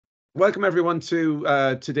Welcome everyone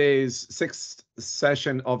to today's sixth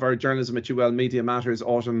session of our Journalism at UL Media Matters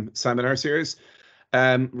Autumn Seminar Series.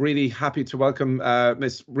 Really happy to welcome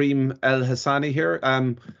Miss Reem El Hassany here.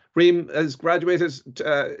 Reem has graduated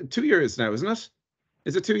 2 years now, isn't it?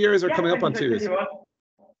 Is it 2 years or coming up on 2 years? Coming up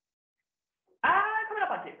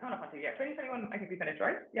on two. Yeah, 2021. I think we finished,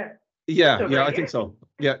 right? Yeah. Yeah, I think so.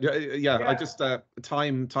 Yeah. I just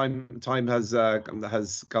time has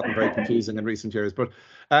gotten very confusing in recent years. But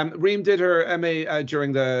Reem did her MA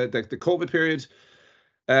during the COVID period,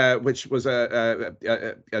 which was a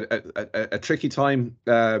tricky time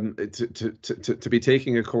to be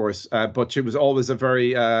taking a course. But she was always a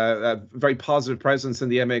very positive presence in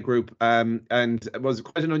the MA group, and was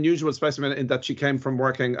quite an unusual specimen in that she came from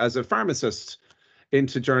working as a pharmacist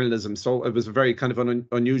into journalism. So it was a very kind of an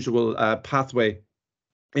unusual pathway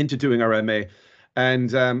into doing her MA.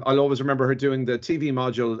 And I'll always remember her doing the TV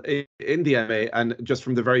module in the MA. And just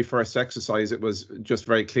from the very first exercise, it was just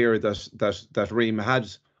very clear that Reem had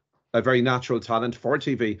a very natural talent for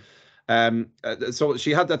TV. So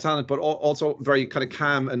she had that talent, but also very kind of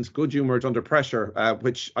calm and good humoured under pressure,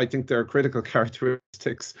 which I think they're critical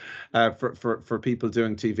characteristics for people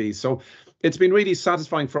doing TV. So it's been really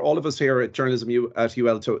satisfying for all of us here at Journalism at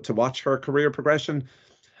UL to watch her career progression.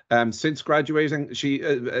 Since graduating, she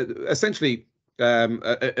essentially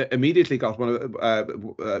immediately got one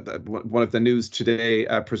of the News Today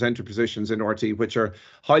presenter positions in RT, which are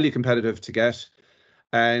highly competitive to get.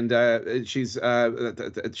 And she's in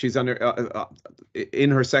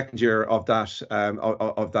her second year of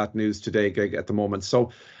that News Today gig at the moment. So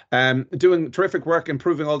doing terrific work,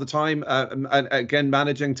 improving all the time, and again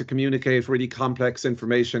managing to communicate really complex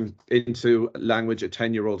information into language a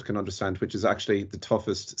 10-year-old can understand, which is actually the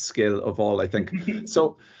toughest skill of all, I think.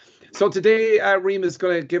 So today Reem is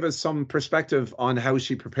going to give us some perspective on how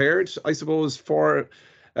she prepared, I suppose, for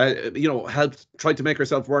helped try to make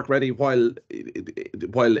herself work ready while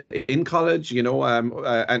in college,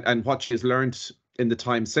 and what she's learned in the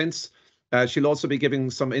time since. She'll also be giving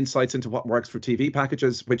some insights into what works for TV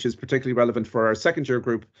packages, which is particularly relevant for our second year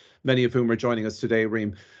group, many of whom are joining us today,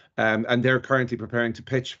 Reem. And they're currently preparing to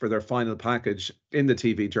pitch for their final package in the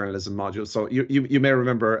TV journalism module. So you may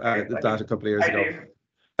remember that a couple of years ago.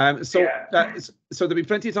 So there'll be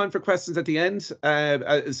plenty of time for questions at the end.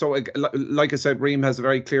 So like I said, Reem has a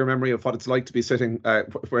very clear memory of what it's like to be sitting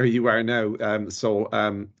where you are now. So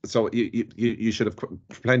you should have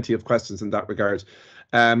plenty of questions in that regard.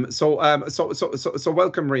 So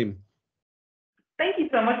welcome, Reem. Thank you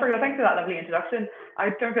so much, Fergal. Thanks for that lovely introduction. I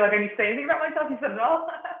don't feel like I need to say anything about myself. You said it all.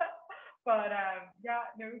 But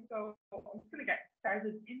so I'm just going to get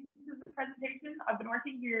started into the presentation. I've been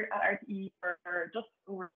working here at RTE for just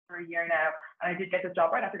over a year now, and I did get this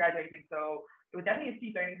job right after graduating. So it was definitely a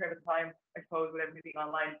steep learning curve at the time, I suppose, with everything being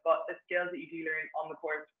online. But the skills that you do learn on the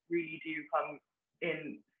course really do come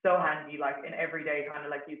in so handy, like in everyday kind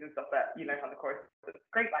of like using stuff that you learn on the course. So it's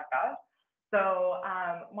great like that. So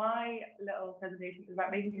my little presentation is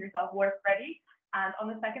about making yourself work ready. And on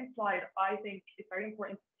the second slide, I think it's very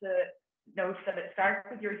important to note that it starts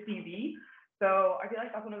with your CV. So I feel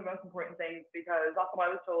like that's one of the most important things, because that's what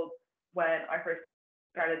I was told when I first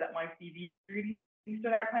started, that my CV really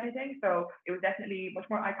stood out kind of thing. So it was definitely much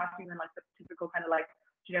more eye-catching than like the typical kind of like,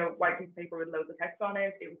 white piece of paper with loads of text on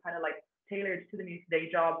it. It was kind of like tailored to the News Today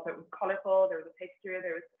job. So it was colorful, there was a picture,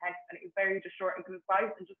 there was text, and it was very just short and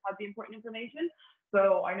concise and just had the important information.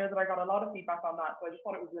 So I know that I got a lot of feedback on that. So I just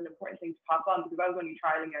thought it was an important thing to pass on, because I was only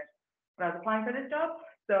trialing it when I was applying for this job.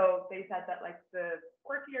 So they said that like the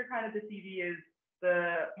quirkier kind of the CV is,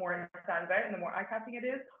 the more it stands out and the more eye-catching it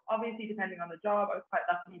is. Obviously, depending on the job, I was quite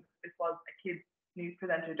lucky. This was a kids news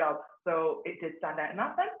presenter job, so it did stand out in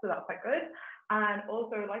that sense. So that's quite good. And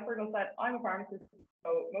also, like Fergal said, I'm a pharmacist, so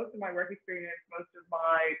most of my work experience, most of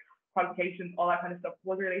my qualifications, all that kind of stuff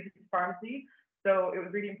was related to pharmacy. So it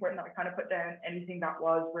was really important that I kind of put down anything that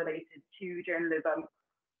was related to journalism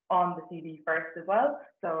on the CV first as well.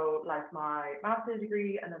 So like my master's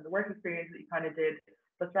degree and then the work experience that you kind of did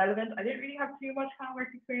that's relevant. I didn't really have too much kind of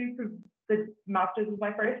work experience, because the master's was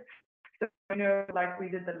my first. So I know like we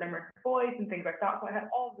did the Limerick Voice and things like that. So I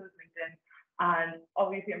had all of those LinkedIn, and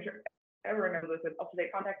obviously I'm sure everyone remembers those with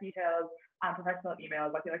up-to-date contact details and professional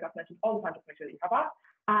emails. I feel like that's mentioned all the time, just make sure that you have that.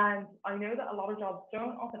 And I know that a lot of jobs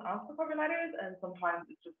don't often ask for cover letters, and sometimes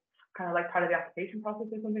it's just kind of like part of the application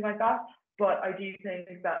process or something like that. But I do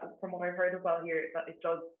think that from what I've heard as well here, that it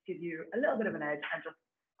does give you a little bit of an edge and just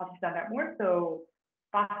have to stand out more. So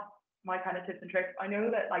that's my kind of tips and tricks. I know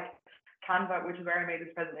that like Canva, which is where I made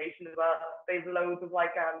this presentation as well, they have loads of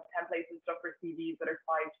like templates and stuff for CVs that are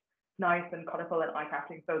quite nice and colourful and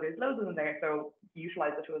eye-catching. So there's loads of them there. So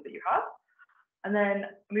utilize the tools that you have. And then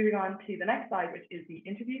moving on to the next slide, which is the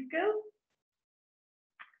interview skills.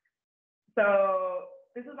 So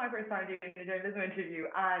this was my first time doing a journalism interview,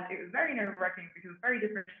 and it was very nerve-wracking because it's very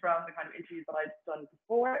different from the kind of interviews that I'd done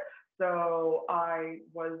before. So I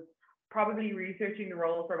was probably researching the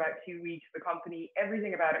role for about 2 weeks, the company,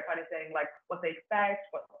 everything about it, kind of saying like what they expect,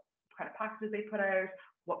 what kind of packages they put out,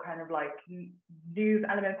 what kind of like news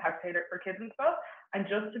elements, how tailored for kids and stuff, and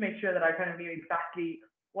just to make sure that I kind of knew exactly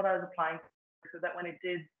what I was applying for, so that when it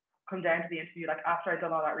did come down to the interview, like after I'd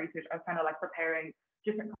done all that research, I was kind of like preparing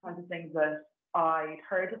different kinds of things that I'd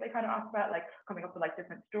heard that they kind of asked about, like coming up with like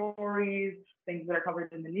different stories, things that are covered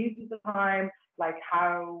in the news at the time, like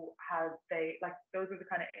how have they, like those are the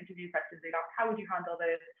kind of interview questions they'd ask, how would you handle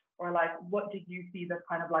this? Or like, what did you see that's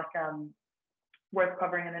kind of like worth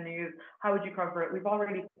covering in the news? How would you cover it? We've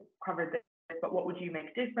already covered this, but what would you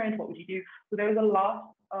make different? What would you do? So there's a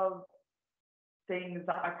lot of things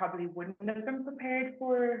that I probably wouldn't have been prepared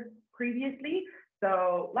for previously.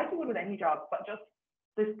 So like you would with any job, but just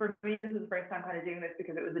this for me, this is the first time kind of doing this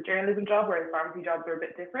because it was a journalism job, whereas pharmacy jobs are a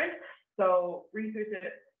bit different. So research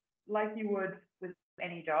it like you would with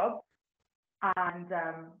any job. And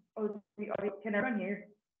can everyone hear?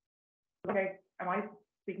 Okay, am I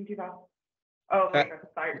speaking too fast? Oh, okay,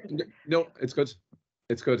 sorry. No, it's good.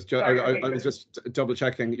 It's good. I was just double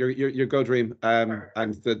checking. You're good, Reem. And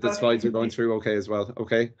the slides are going through okay as well.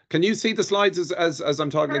 Okay. Can you see the slides as I'm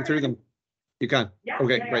toggling through them? You can. Yeah.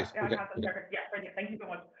 Okay, yeah, great. Yeah, okay. Perfect. Yeah, brilliant. Thank you so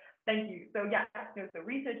much. Thank you. So yeah, so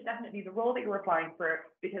research definitely the role that you're applying for,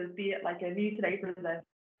 because be it like a News Today presenter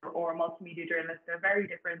or a multimedia journalist, they're very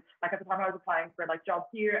different. Like at the time I was applying for like jobs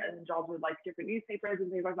here and jobs with like different newspapers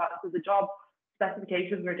and things like that. So the job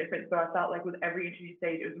specifications are different. So I felt like with every interview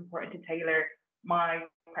stage, it was important to tailor my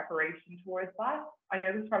preparation towards that. I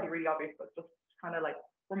know this is probably really obvious, but just kind of like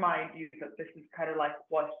remind you that this is kind of like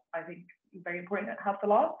what I think is very important and helps a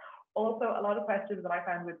lot. Also, a lot of questions that I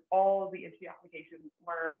found with all the interview applications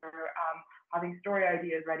were having story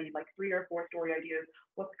ideas ready, like 3 or 4 story ideas.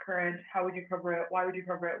 What's current? How would you cover it? Why would you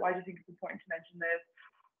cover it? Why do you think it's important to mention this?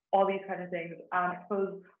 All these kind of things. And I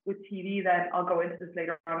suppose with TV, then I'll go into this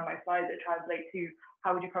later on in my slides. It translates to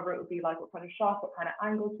how would you cover it? Would be like what kind of shots, what kind of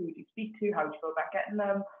angles, who would you speak to? How would you go about getting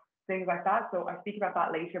them? Things like that. So I speak about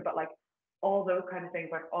that later, but like all those kind of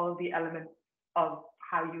things, like all of the elements of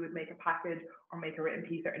how you would make a package or make a written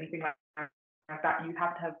piece or anything like that, you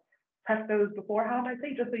have to have pressed those beforehand, I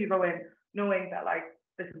think, just so you go in knowing that like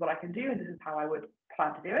this is what I can do and this is how I would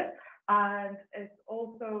plan to do it. And it's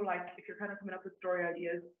also like if you're kind of coming up with story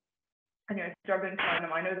ideas and you're struggling to find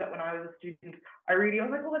them. I know that when I was a student, I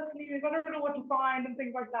was like, well, what's news? I don't know what to find and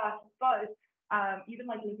things like that. But even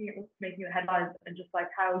like looking at making the headlines and just like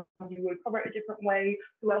how you would cover it a different way,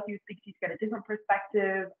 who else you speak to get a different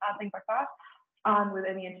perspective and things like that. And with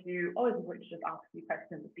any interview, always important to just ask the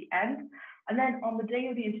questions at the end. And then on the day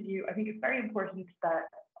of the interview, I think it's very important that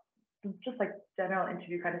just like general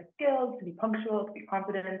interview kind of skills, to be punctual, to be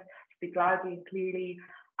confident, to speak loudly and clearly.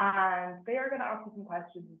 And they are going to ask you some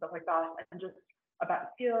questions and stuff like that, and just about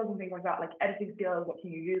skills and things like that, like editing skills, what can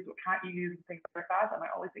you use, what can't you use, and things like that. And I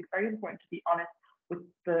always think it's very important to be honest with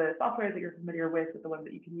the software that you're familiar with the ones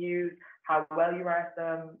that you can use, how well you are at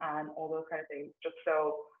them, and all those kind of things, just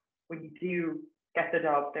so when you do get the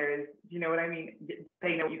job, there's, you know what I mean?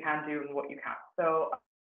 They know what you can do and what you can't. So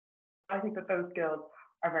I think that those skills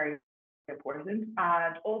are very important.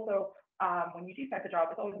 And also, when you do get the job,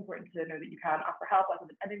 it's always important to know that you can ask for help, like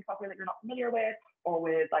with an editing software that you're not familiar with, or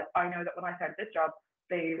with, like, I know that when I started this job,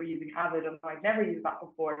 they were using Avid and I'd never used that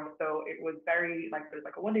before. So it was very, like, there's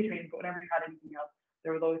like a one-day training, but whenever you had anything else,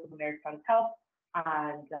 there was always someone there to kind of help.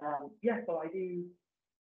 And yeah, so I do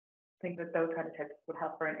think that those kind of tips would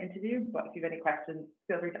help for an interview. But if you have any questions,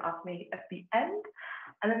 feel free to ask me at the end.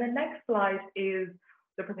 And then the next slide is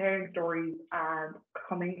the preparing stories and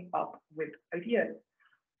coming up with ideas.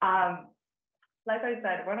 Like I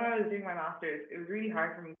said, when I was doing my master's, it was really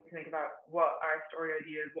hard for me to think about what are story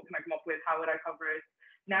ideas, what can I come up with, how would I cover it.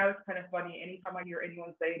 Now it's kind of funny, anytime I hear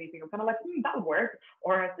anyone say anything, I'm kind of like, that would work,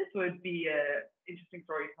 or this would be an interesting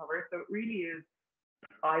story to cover. So it really is,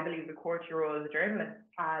 I believe, the core to your role as a journalist,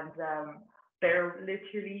 and they're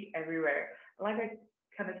literally everywhere. Like I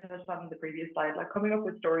kind of touched on in the previous slide, like coming up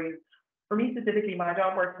with stories. For me specifically, my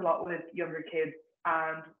job works a lot with younger kids,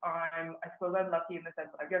 and I suppose I'm lucky in the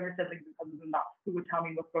sense that I have younger siblings and cousins and that who would tell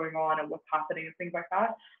me what's going on and what's happening and things like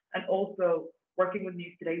that. And also working with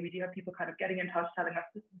News Today, we do have people kind of getting in touch, telling us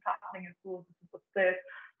this is happening in schools, this is what's this.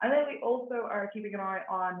 And then we also are keeping an eye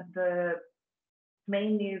on the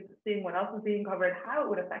main news, seeing what else is being covered, how it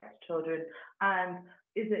would affect children, and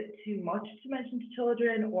is it too much to mention to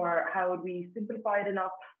children, or how would we simplify it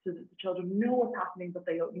enough so that the children know what's happening, but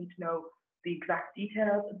they don't need to know the exact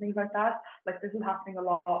details and things like that. Like this is happening a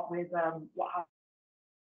lot with what happened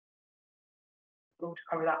going to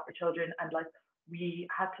cover that for children, and like we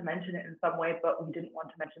had to mention it in some way, but we didn't want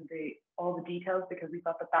to mention all the details because we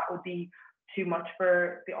thought that that would be too much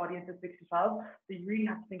for the audience of 6 to 12. So you really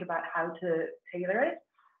have to think about how to tailor it.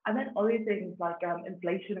 And then other things like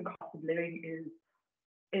inflation and cost of living is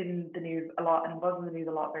in the news a lot, and was in the news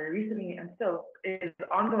a lot very recently, and still is an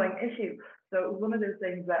ongoing issue. So it was one of those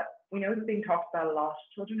things that we know is being talked about a lot.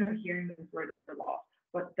 Children are hearing this word a lot,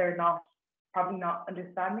 but they're probably not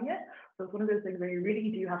understanding it. So it's one of those things where you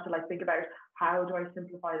really do have to like think about, how do I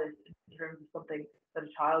simplify this in terms of something that a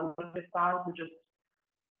child would understand? So just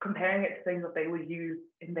comparing it to things that they would use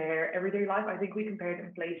in their everyday life. I think we compared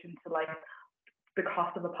inflation to like the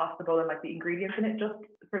cost of a pasta bowl and like the ingredients in it, just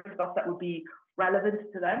for stuff that would be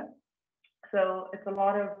relevant to them. So it's a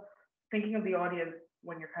lot of thinking of the audience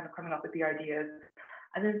when you're kind of coming up with the ideas,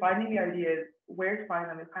 and then finding the ideas. Where to find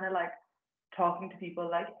them is kind of like talking to people,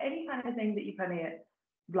 like any kind of thing that you kind of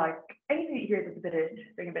like, anything that you hear that's a bit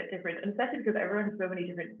interesting, a bit different, and especially because everyone has so many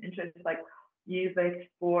different interests, like music,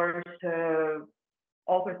 sport,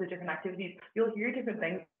 all sorts of different activities. You'll hear different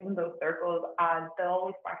things in those circles, and they'll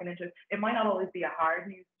always spark an interest. It might not always be a hard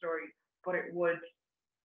news story, but it would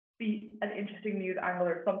be an interesting news angle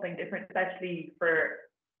or something different, especially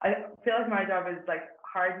for, I feel like my job is like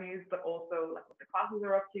hard news, but also like what the classes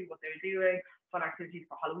are up to, what they're doing, fun activities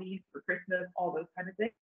for Halloween, for Christmas, all those kind of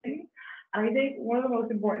things. And I think one of the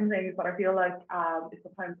most important things that I feel like is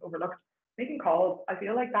sometimes overlooked, making calls. I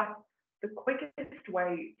feel like that's the quickest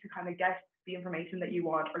way to kind of get the information that you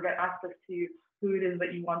want, or get access to who it is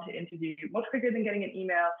that you want to interview, much quicker than getting an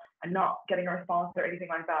email and not getting a response or anything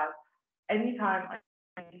like that. Anytime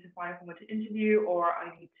I need to find someone to interview, or I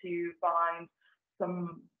need to find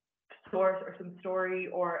some source or some story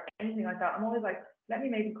or anything like that, I'm always like, let me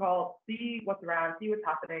make a call, see what's around, see what's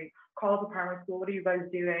happening, call the primary school, what are you guys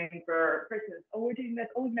doing for Christmas? Oh, we're doing this.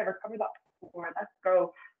 Oh, we've never covered that before. Let's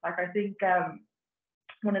go. Like, I think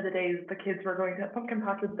one of the days the kids were going to pumpkin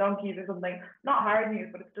patch with donkeys or something, not hard news,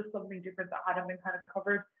 but it's just something different that hadn't been kind of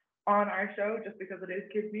covered on our show, just because it is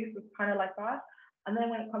kids news. It's kind of like that. And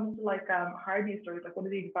then when it comes to like hard news stories, like one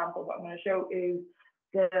of the examples that I'm going to show is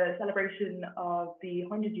the celebration of the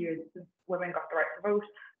 100 years since women got the right to vote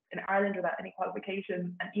in Ireland without any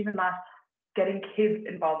qualifications, and even that, getting kids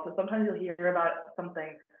involved. So sometimes you'll hear about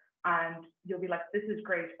something and you'll be like, this is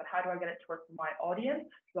great, but how do I get it to work for my audience?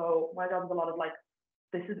 So my job is a lot of like,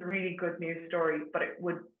 this is a really good news story, but it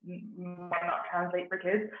might not translate for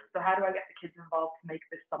kids. So how do I get the kids involved to make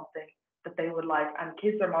this something that they would like? And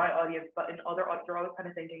kids are my audience, but in other, you're always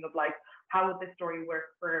kind of thinking of like, how would this story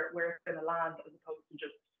work for where it's going to land, as opposed to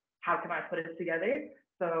just how can I put it together?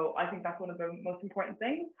 So I think that's one of the most important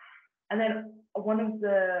things. And then one of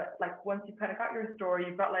the, like, once you've kind of got your story,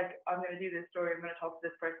 you've got like, I'm going to do this story, I'm going to talk to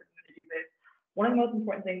this person, I'm going to do this. One of the most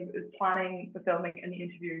important things is planning the filming and the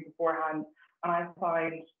interviewing beforehand. And I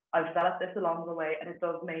find I've developed this along the way, and it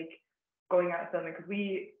does make going out and filming, because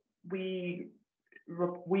we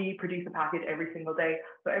produce a package every single day.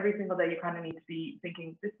 So every single day you kind of need to be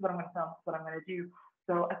thinking, this is what I'm going to film, this is what I'm going to do.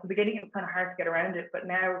 So at the beginning it was kind of hard to get around it, but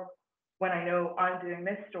now when I know I'm doing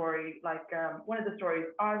this story, like one of the stories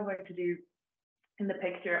I'm going to do in the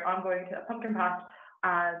picture, I'm going to a pumpkin patch,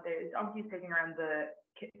 and there's donkeys taking around the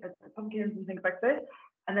pumpkins and things like this.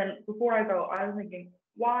 And then before I go, I was thinking,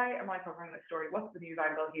 why am I covering this story? What's the news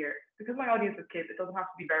angle here? Because my audience is kids, it doesn't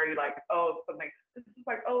have to be very like, oh, something. This is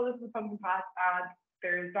like, oh, this is a pumpkin patch and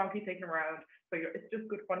there's donkeys taking around. So it's just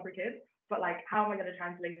good fun for kids. But like, how am I going to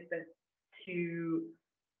translate this to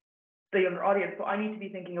the younger audience? So I need to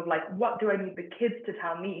be thinking of like, what do I need the kids to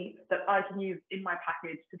tell me that I can use in my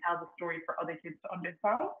package to tell the story for other kids to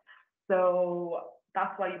understand? So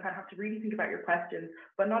that's why you kind of have to really think about your questions,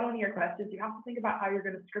 but not only your questions, you have to think about how you're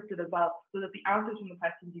going to script it as well, so that the answers from the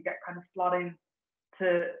questions you get kind of slot in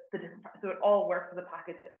to the different, so it all works for the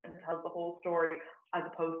package and tells the whole story, as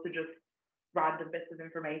opposed to just random bits of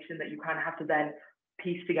information that you kind of have to then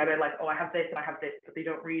piece together, like, oh, I have this and I have this, but they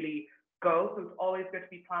don't really go. So it's always good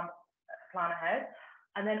to be plan ahead.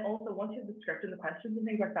 And then also, once you have the script and the questions and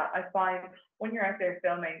things like that, I find when you're out there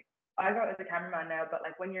filming, I go as a cameraman now, but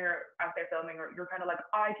like when you're out there filming, or you're kind of like,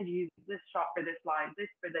 I could use this shot for this line, this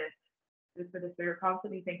for this, this for this. So you're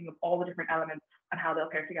constantly thinking of all the different elements and how they'll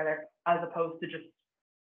pair together, as opposed to just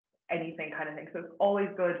anything kind of thing. So it's always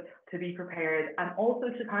good to be prepared, and also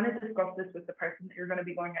to kind of discuss this with the person that you're going to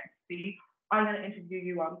be going out to see. I'm going to interview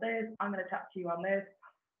you on this, I'm going to chat to you on this.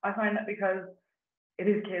 I find that because it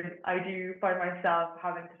is kids. I do find myself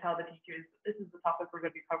having to tell the teachers, this is the topic we're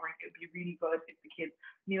going to be covering. It would be really good if the kids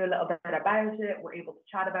knew a little bit about it, were able to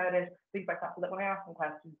chat about it, things like that, so that when I ask them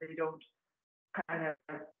questions, they don't kind of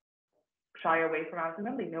shy away from asking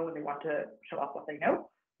them. They know when they want to show off what they know.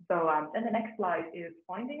 So then the next slide is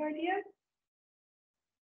finding ideas.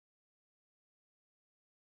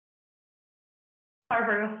 Sorry,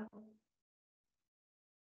 Fergal.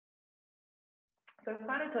 So I've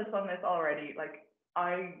kind of touched on this already. Like,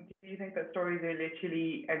 I do think that stories are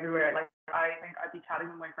literally everywhere. Like, I think I'd be chatting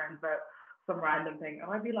with my friends about some random thing, and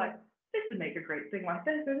I'd be like, this would make a great thing like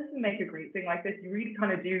this, or this would make a great thing like this. You really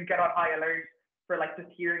kind of do get on high alert for like just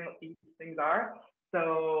hearing what these things are.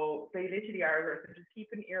 So they literally are. So just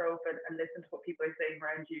keep an ear open and listen to what people are saying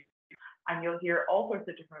around you, and you'll hear all sorts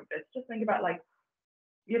of different bits. Just think about like,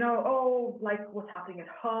 oh, like what's happening at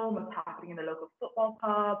home, what's happening in the local football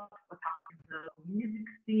club, what's happening in the local music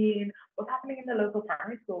scene, what's happening in the local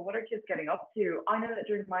primary school, what are kids getting up to? I know that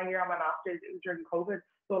during my year on my master's, it was during COVID,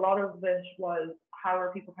 so a lot of this was how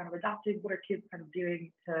are people kind of adapting, what are kids kind of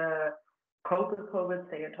doing to cope with COVID,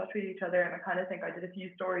 stay in touch with each other, and I kind of think I did a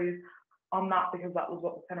few stories on that because that was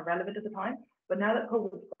what was kind of relevant at the time. But now that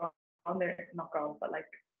COVID's gone, there, not gone, but like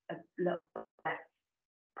a little less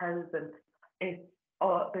present, it's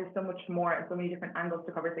there's so much more and so many different angles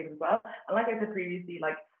to cover things as well. And like I said previously,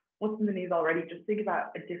 like what's in the news already, just think about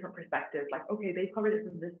a different perspective. Like, okay, they've covered it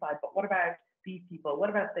from this side, but what about these people? What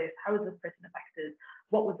about this? How is this person affected?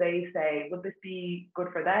 What would they say? Would this be good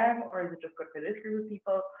for them, or is it just good for this group of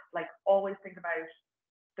people? Like, always think about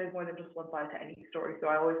there's more than just one side to any story. So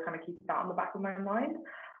I always kind of keep that on the back of my mind.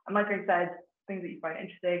 And like I said, things that you find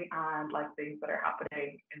interesting and like things that are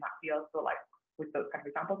happening in that field. So like with those kind of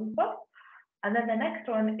examples and stuff. And then the next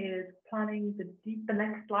one is planning the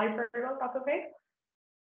next slide for girls, that's okay?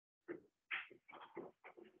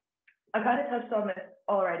 I kind of touched on this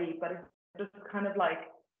already, but it's just kind of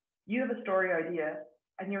like, you have a story idea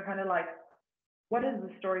and you're kind of like, what is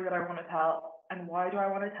the story that I want to tell and why do I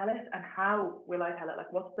want to tell it and how will I tell it?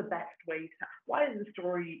 Like, what's the best way to, why is the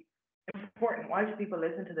story important? Why should people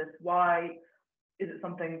listen to this? Why is it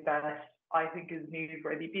something that I think is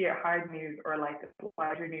newsworthy, be it hard news or like a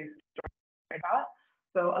wider news story?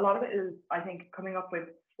 So a lot of it is, I think, coming up with,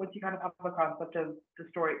 once you kind of have a concept of the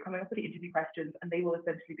story, coming up with the interview questions, and they will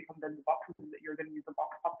essentially become then the boxes that you're going to use, the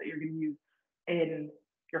box top that you're going to use in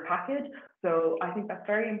your package. So I think that's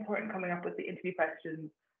very important, coming up with the interview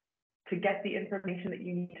questions to get the information that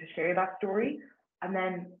you need to share that story, and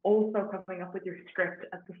then also coming up with your script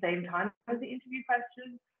at the same time as the interview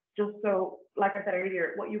questions, just so, like I said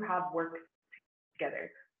earlier, what you have works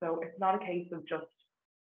together. So it's not a case of just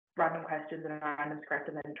random questions and a random script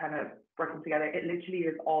and then trying to work them together. It literally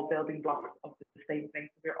is all building blocks of the same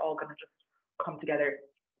thing. So they're all going to just come together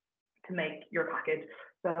to make your package.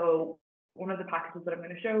 So one of the packages that I'm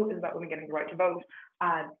going to show is about women getting the right to vote.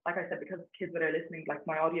 And like I said, because kids that are listening, like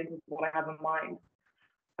my audience is what I have in mind,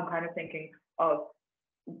 I'm kind of thinking of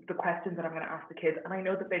the questions that I'm going to ask the kids. And I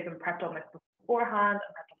know that they've been prepped on this beforehand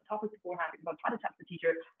and prepped on the topics beforehand because I've had a chat with the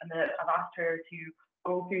teacher and I've asked her to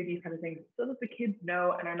go through these kind of things so that the kids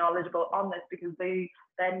know and are knowledgeable on this, because they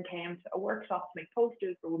then came to a workshop to make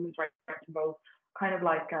posters for women's right to vote, kind of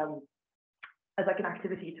like as like an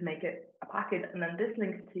activity to make it a package. And then this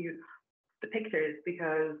links to the pictures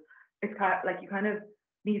because it's kind of like you kind of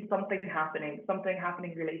need something happening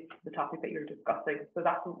related to the topic that you're discussing. So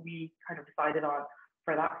that's what we kind of decided on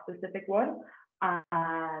for that specific one.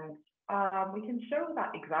 And we can show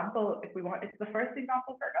that example if we want. It's the first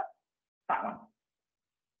example, Fergal, that one.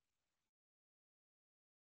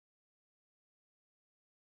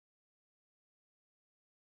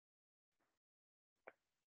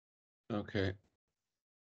 Okay.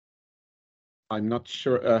 I'm not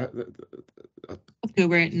sure.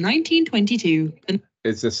 October 1922.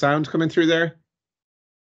 Is the sound coming through there?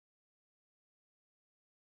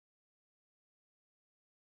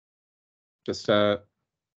 Just okay.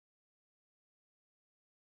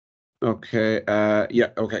 Yeah.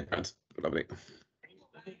 Okay. Grant. Lovely.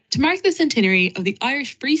 To mark the centenary of the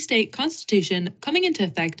Irish Free State Constitution coming into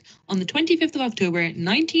effect on the 25th of October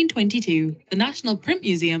 1922, the National Print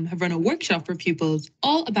Museum have run a workshop for pupils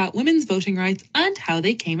all about women's voting rights and how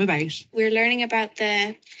they came about. We're learning about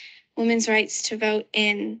the women's rights to vote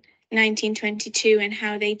in 1922 and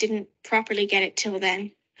how they didn't properly get it till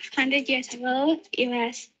then. 100 years ago, it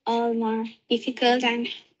was all more difficult and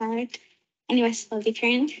hard, and it was so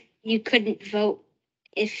different. You couldn't vote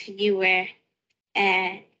if you were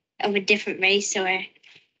of a different race or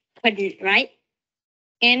couldn't write.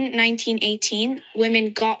 In 1918,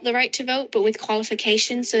 women got the right to vote, but with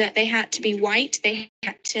qualifications, so that they had to be white, they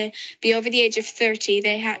had to be over the age of 30,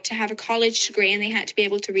 they had to have a college degree, and they had to be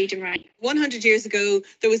able to read and write. 100 years ago,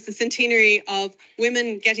 there was the centenary of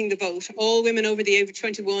women getting the vote, all women over the age of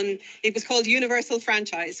 21. It was called universal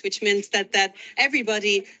franchise, which meant that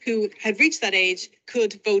everybody who had reached that age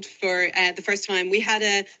could vote for the first time. We had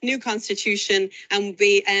a new constitution, and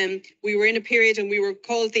we were in a period, and we were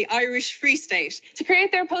called the Irish Free State. To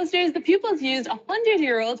create their posters, the pupils used a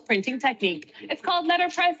 100-year-old printing technique. It's called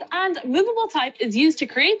letterpress, and movable type is used to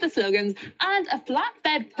create the slogans, and a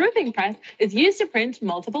flatbed proofing press is used to print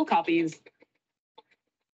multiple copies.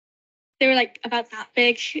 They were like about that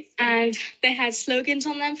big, and they had slogans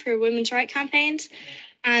on them for women's rights campaigns.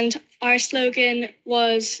 And our slogan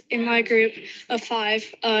was, in my group of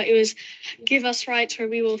 5, it was "Give us rights or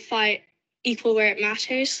we will fight, equal where it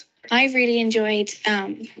matters." I really enjoyed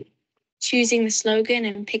choosing the slogan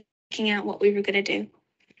and picking out what we were going to do.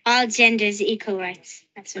 All genders, equal rights.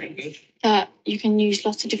 That's what it is. You can use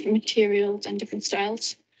lots of different materials and different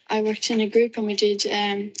styles. I worked in a group and we did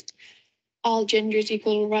all genders,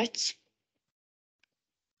 equal rights.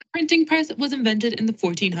 The printing press was invented in the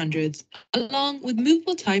 1400s, along with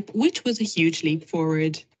movable type, which was a huge leap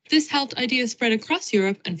forward. This helped ideas spread across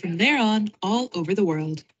Europe and from there on, all over the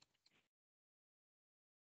world.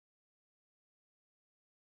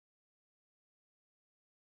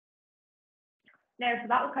 Now, so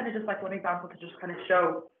that was kind of just like one example to just kind of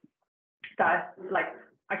show that, like,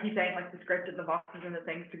 I keep saying, like, the script and the boxes and the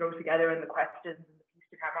things to go together and the questions and the piece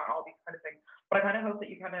to camera and all these kind of things. But I kind of hope that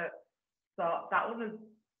you kind of saw that one was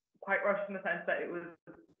quite rushed in the sense that it was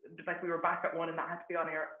like we were back at 1 and that had to be on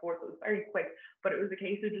air at 4, so it was very quick. But it was a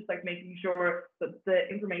case of just like making sure that the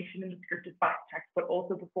information in the script is fact checked, but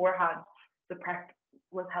also beforehand, the prep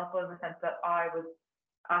was helpful in the sense that I was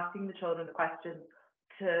asking the children the questions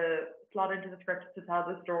to slot into the script to tell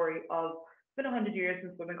the story of it's been 100 years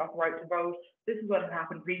since women got the right to vote. This is what had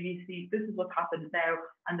happened previously. This is what's happened now,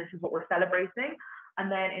 and this is what we're celebrating.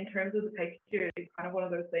 And then in terms of the picture, it's kind of one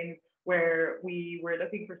of those things where we were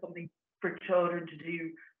looking for something for children to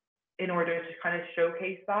do in order to kind of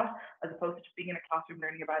showcase that, as opposed to just being in a classroom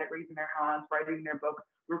learning about it, raising their hands, writing their book.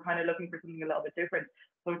 We were kind of looking for something a little bit different.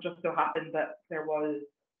 So it just so happened that there was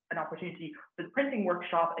an opportunity for the printing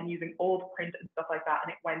workshop and using old print and stuff like that,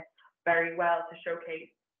 and it went very well to showcase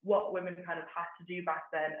what women kind of had to do back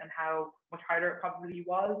then and how much harder it probably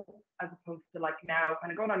was, as opposed to like now kind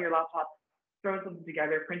of going on your laptop, throwing something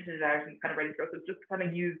together, printing it out and kind of ready to go. So it's just kind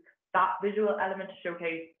of use that visual element to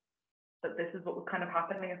showcase that this is what was kind of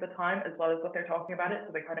happening at the time, as well as what they're talking about it.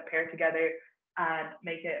 So they kind of pair together and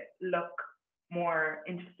make it look more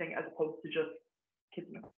interesting, as opposed to just kids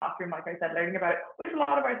in the classroom, like I said, learning about it, which a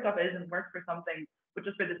lot of our stuff is and works for some things, but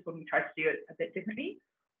just for this one, we try to do it a bit differently.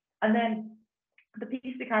 And then the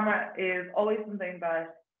piece to camera is always something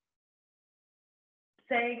that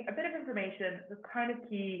saying a bit of information is kind of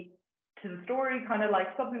key to the story, kind of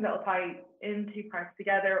like something that will tie into parts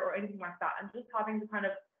together or anything like that. And just having the kind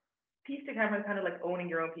of piece to camera is kind of like owning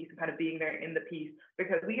your own piece and kind of being there in the piece,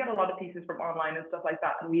 because we get a lot of pieces from online and stuff like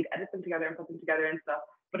that, and we'd edit them together and put them together and stuff.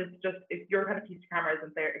 But it's just, if your kind of piece to camera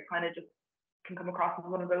isn't there, it kind of just can come across as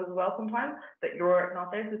one of those as well sometimes, that you're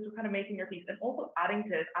not there. So it's just kind of making your piece and also adding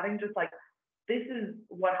to it, adding just like, this is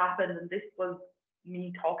what happened and this was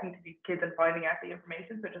me talking to these kids and finding out the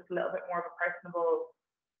information. So just a little bit more of a personable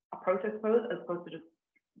approach, I suppose, as opposed to just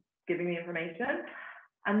giving the information.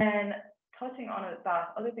 And then touching on it,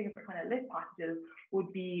 that other things for kind of list packages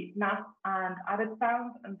would be NAS and added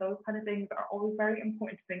sounds, and those kind of things are always very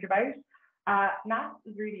important to think about. NAS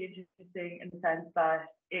is really interesting in the sense that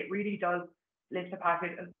it really does lift a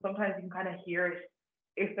package, and sometimes you can kind of hear it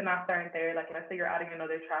if the NAS aren't there. Like let's say you're adding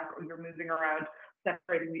another track or you're moving around,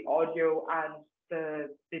 separating the audio and the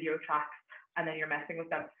video tracks, and then you're messing with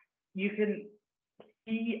them, you can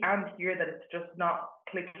see and hear that it's just not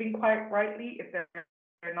clicking quite rightly if they're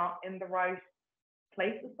not in the right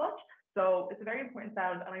place as such. So it's a very important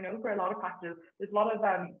sound, and I know for a lot of packages, there's a lot of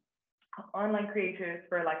online creators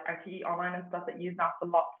for like RTE online and stuff that use NAS a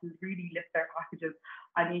lot to really lift their packages,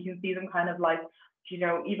 and you can see them kind of like, you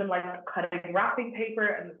know, even like cutting wrapping paper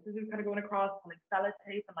and the scissors kind of going across, pulling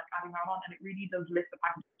sellotape and like adding that on, and it really does lift the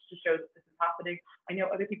package to show that this is happening. I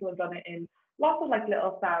know other people have done it in lots of like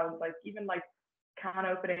little sounds, like even like can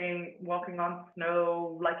opening, walking on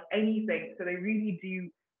snow, like anything. So they really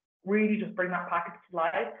do just bring that package to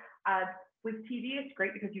life. And with TV, it's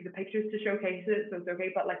great because you have the pictures to showcase it, so it's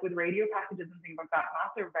okay. But like with radio packages and things like that,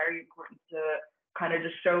 maps are very important to kind of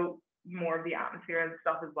just show more of the atmosphere and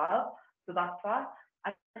stuff as well. So that's that.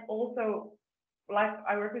 And also, like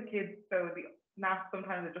I work with kids, so the NAS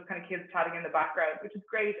sometimes are just kind of kids chatting in the background, which is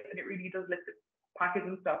great, and it really does lift the package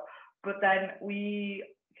and stuff. but then we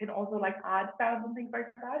can also like add sounds and things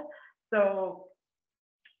like that. So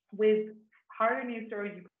with harder news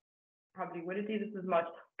stories, you probably wouldn't see this as much,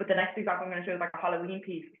 but the next example I'm going to show is like a Halloween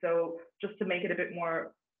piece. So just to make it a bit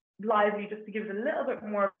more lively, just to give it a little bit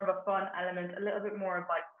more of a fun element, a little bit more of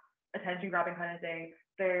like attention grabbing kind of thing.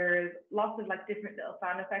 There's lots of like different little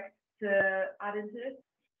sound effects to add into it.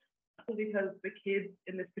 Because the kids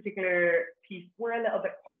in this particular piece were a little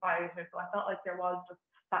bit quieter, so I felt like there was just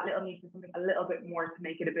that little need for something a little bit more to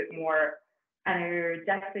make it a bit more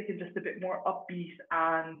energetic and just a bit more upbeat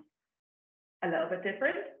and a little bit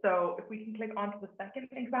different. So if we can click onto the second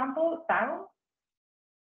example, sound.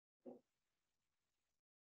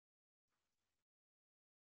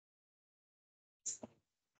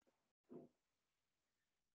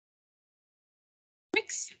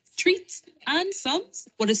 Tricks, treats, and sums.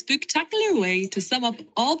 What a spectacular way to sum up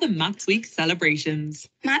all the Maths Week celebrations.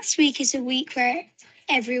 Maths Week is a week where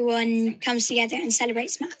everyone comes together and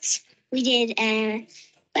celebrates maths. We did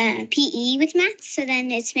PE with maths, so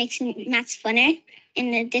then it makes maths funner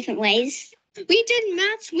in different ways. We did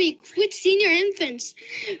Maths Week with senior infants.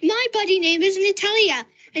 My buddy name is Natalia,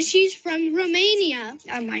 and she's from Romania.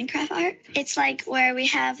 Our Minecraft art, it's like where we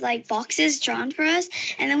have like boxes drawn for us,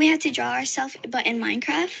 and then we have to draw ourselves, but in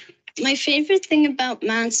Minecraft. My favorite thing about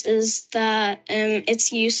maths is that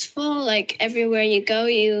it's useful. Like everywhere you go,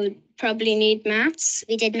 you probably need maths.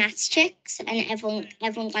 We did maths tricks, and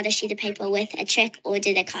everyone got a sheet of paper with a trick or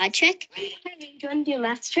did a card trick. Do you want to do a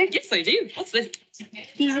maths trick? Yes, I do. What's this?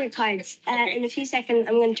 These are cards. In a few seconds,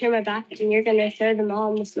 I'm going to turn my back, and you're going to throw them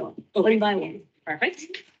all on the floor, one by one.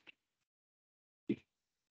 Perfect.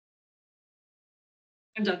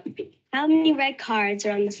 I'm done. How many red cards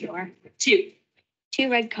are on the floor? 2. 2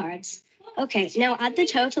 red cards. Okay, now add the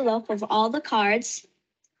total up of all the cards,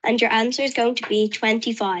 and your answer is going to be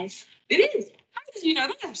 25. It is. How did you know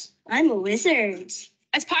that? I'm a wizard.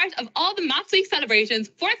 As part of all the Maths Week celebrations,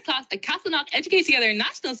 4th class at Castleknock Educate Together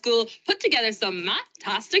National School put together some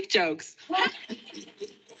math-tastic jokes.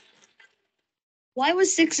 Why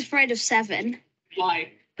was 6 afraid of 7?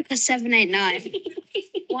 Why? Because 7 ain't 9.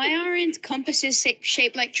 Why aren't compasses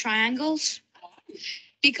shaped like triangles?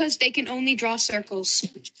 Because they can only draw circles.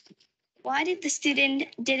 Why did the student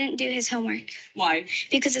didn't do his homework? Why?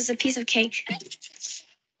 Because it's a piece of cake.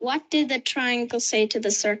 What did the triangle say to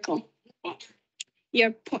the circle? What?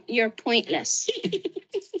 You're pointless.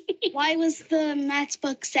 Why was the maths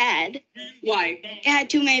book sad? Why? It had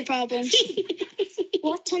too many problems.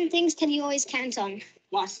 What 10 things can you always count on?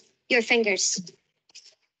 What? Your fingers.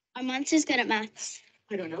 Are monsters good at maths?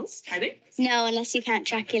 I don't know. Are they? No, unless you can't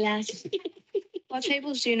track your last. What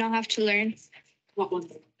tables do you not have to learn? What one?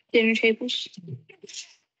 Dinner tables.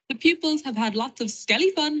 The pupils have had lots of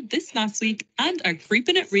skelly fun this Maths Week and are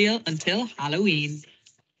creeping it real until Halloween.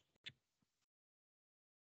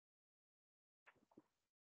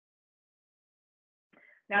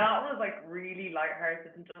 Now that was like really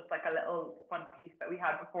lighthearted and just like a little fun piece that we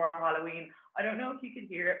had before Halloween. I don't know if you could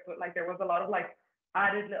hear it, but like there was a lot of like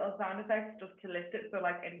added little sound effects just to lift it. So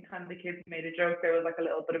like anytime the kids made a joke, there was like a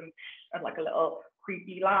little bit of like a little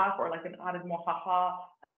creepy laugh or like an added more ha,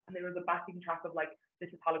 and there was a backing track of like this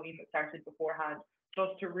is Halloween that started beforehand,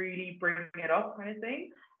 just to really bring it up kind of thing.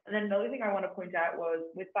 And then another thing I want to point out was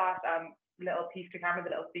with that little piece to camera, the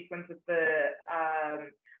little sequence with the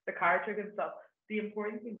card trick and stuff. The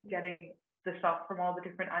importance of getting the shot from all the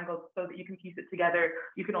different angles so that you can piece it together.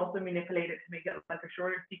 You can also manipulate it to make it like a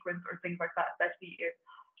shorter sequence or things like that, especially if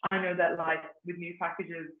I know that like with news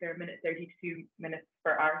packages, they're 32 minutes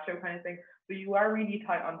for our show kind of thing. So you are really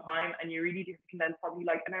tight on time and you really do condense probably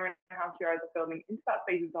like an hour and a half, 2 hours of filming into that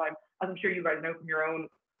space of time. As I'm sure you guys know from your own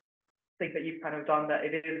things that you've kind of done, that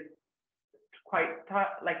it is quite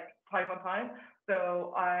tight on time.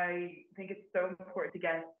 So I think it's so important to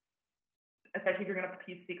get, especially if you're going to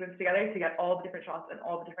piece sequence together, to get all the different shots and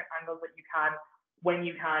all the different angles that you can when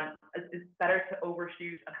you can. It's better to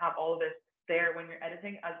overshoot and have all of it there when you're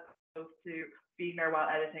editing as opposed to being there while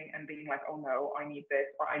editing and being like, oh no, I need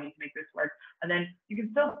this or I need to make this work. And then you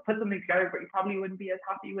can still put something together, but you probably wouldn't be as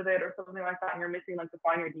happy with it or something like that. And you're missing like the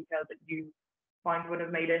finer details that you find would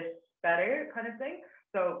have made it better kind of thing.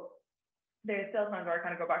 So there's still times where I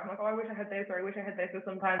kind of go back and I'm like, oh, I wish I had this or I wish I had this. So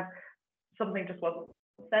sometimes something just wasn't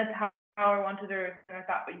said how I wanted or something like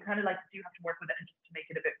that, but you kind of like do have to work with it and just to make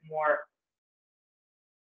it a bit more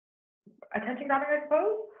attention grabbing, I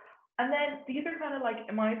suppose. And then these are kind of like,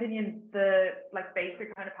 in my opinion, the like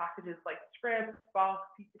basic kind of packages like script, box,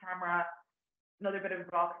 piece of camera, another bit of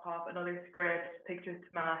box pop, another script, pictures to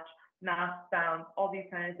match, NAS, sounds, all these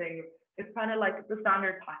kind of things. It's kind of like the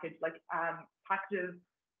standard package, like packages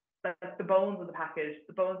the bones of the package,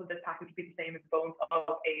 the bones of this package would be the same as the bones of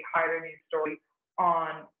a harder news story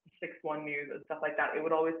on 6-1 News and stuff like that. It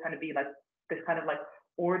would always kind of be like this kind of like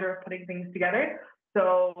order of putting things together.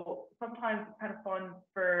 So sometimes it's kind of fun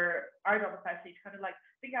for our job, especially, to kind of like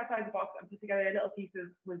think outside the box and put together little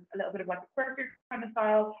pieces with a little bit of like a quirky kind of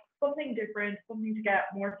style, something different, something to get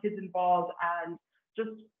more kids involved and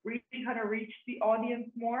just really kind of reach the audience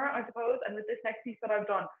more, I suppose. And with this next piece that I've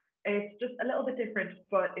done, it's just a little bit different,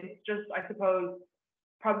 but it's just, I suppose,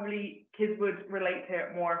 probably kids would relate to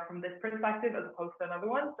it more from this perspective as opposed to another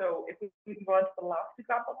one. So if we can go on to the last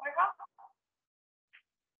example I have.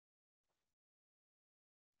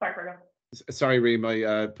 Sorry, Fergal. Sorry, Reem,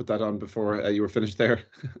 I put that on before you were finished there.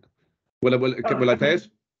 Will I play it?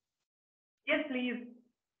 Yes, please.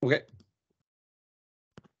 Okay.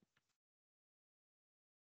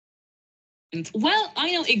 Well,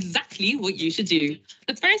 I know exactly what you should do.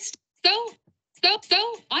 The first,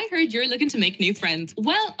 I heard you're looking to make new friends.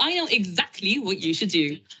 Well, I know exactly what you should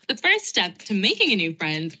do. The first step to making a new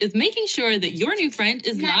friend is making sure that your new friend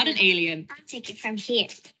is not an alien. I'll take it from here.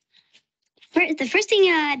 The first thing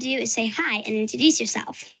you gotta do is say hi and introduce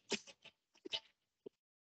yourself.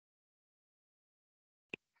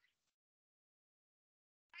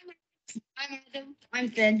 I'm Adam. I'm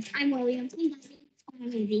Finn. I'm William.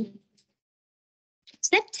 I'm Lizzie.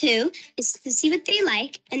 Step 2 is to see what they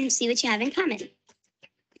like and see what you have in common.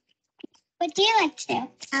 What do you like to do?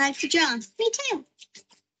 I like to draw. Me too.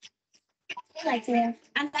 I like to do.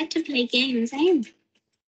 I like to play games.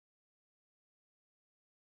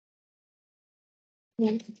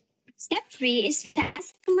 Step 3 is to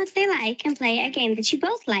ask them what they like and play a game that you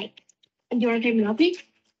both like. Do you want to play Monopoly?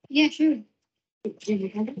 Yeah, sure.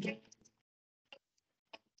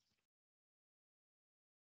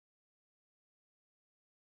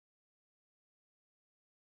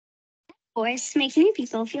 Voice makes new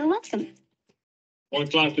people feel welcome. One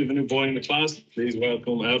class, we have a new boy in the class. Please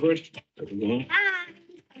welcome Albert. Everyone.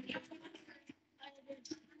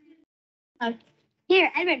 Hi. Here,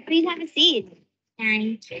 Edward, please have a seat.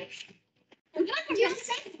 Sorry. We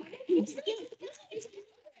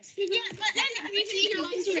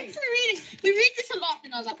read this a lot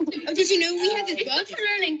and all that. Oh, did you know we have this book for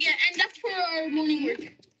learning? Yeah, and that's for our morning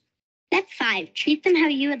work. Step 5, treat them how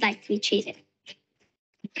you would like to be treated.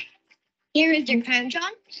 Here is your crown,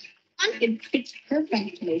 John. It fits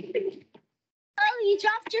perfectly. Oh, you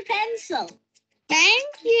dropped your pencil.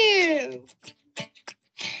 Thank you.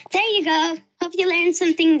 There you go. Hope you learned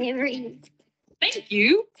something new, Reem. Thank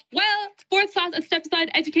you. Well, fourth class at Stepside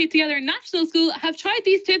Educate Together National School have tried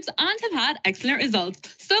these tips and have had excellent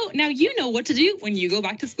results. So now you know what to do when you go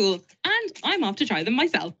back to school. And I'm off to try them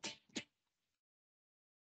myself.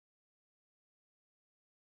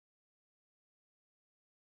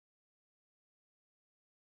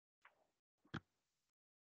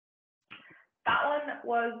 That one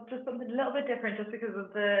was just something a little bit different just because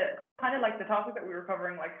of the kind of like the topic that we were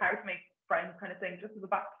covering, like how to make friends kind of thing, just as a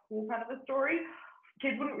back to school kind of a story.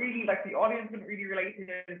 Kids wouldn't really, like the audience wouldn't really relate to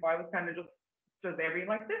it if I was kind of just there being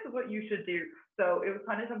like, this is what you should do. So it was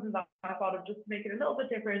kind of something that I thought of just to make it a little bit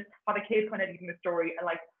different, have a kid kind of leading the story. And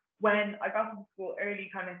like when I got to school early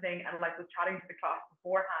kind of thing and like was chatting to the class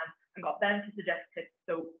beforehand and got them to suggest tips.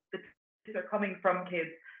 So the tips are coming from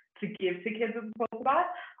kids to give to kids as opposed to that.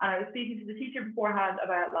 And I was speaking to the teacher beforehand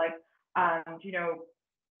about like, you know,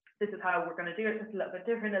 this is how we're going to do it, just a little bit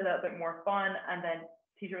different, a little bit more fun. And then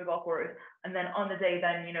teacher was all for it. And then on the day,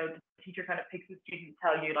 then, you know, the teacher kind of picks the student to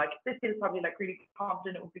tell you like, this is probably like really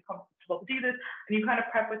confident, it would be comfortable to do this. And you kind of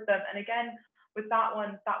prep with them. And again, with that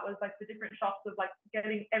one, that was like the different shots of like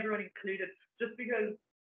getting everyone included, just because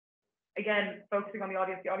again, focusing on the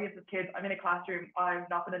audience is kids. I'm in a classroom. I'm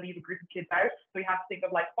not going to leave a group of kids out. So we have to think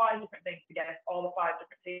of like 5 different things to get all the 5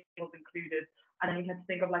 different tables included. And then you have to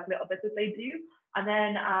think of like little bits that they do. And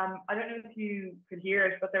then I don't know if you could hear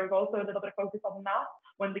it, but there was also a little bit of focus on that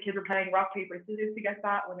when the kids were playing rock, paper, scissors to get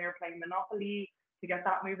that, when they were playing Monopoly to get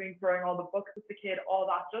that moving, throwing all the books at the kid, all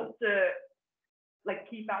that, just to like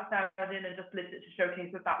keep that sound in and just listen to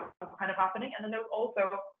showcase that was kind of happening. And then there was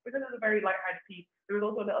also, because it was a very lighthearted piece, there was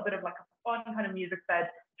also a little bit of like a fun kind of music bed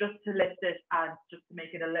just to lift it and just to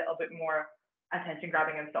make it a little bit more attention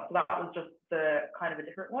grabbing and stuff. So that was just the kind of a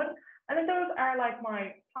different one. And then those are like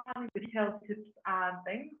my planning the details, tips and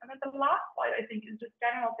things. And then the last slide I think is just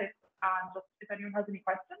general tips and just if anyone has any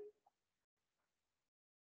questions.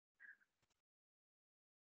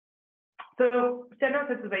 So general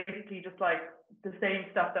tips is basically just like the same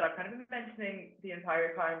stuff that I've kind of been mentioning the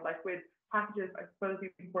entire time. Like with packages, I suppose the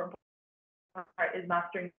important part is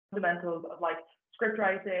mastering fundamentals of like script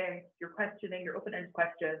writing, your questioning, your open-ended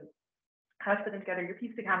questions, how to put them together, your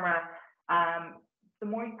piece to camera. The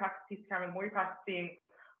more you practice piece to camera, the more you practice being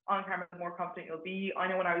on camera, the more confident you'll be. I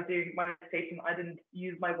know when I was doing my station, I didn't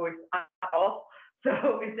use my voice at all.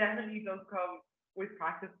 So it definitely does come with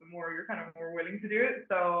practice. The more you're kind of more willing to do it.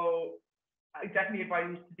 So I definitely advise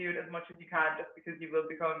you to do it as much as you can, just because you will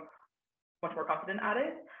become much more confident at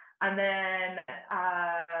it. And then,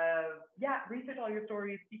 yeah, research all your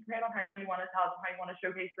stories. Be creative on how you want to tell them, how you want to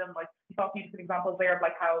showcase them. Like, you saw a few different examples there of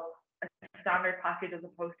like how a standard package as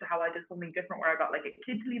opposed to how I did something different where I got like a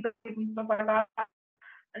kids leave and stuff like that.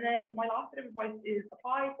 And then my last bit of advice is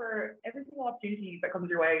apply for every single opportunity that comes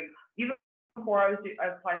your way. Even before I was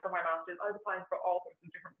applying for my master's, I was applying for all sorts of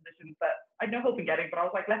different positions that I had no hope in getting, but I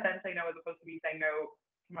was like, let them say no as opposed to me saying no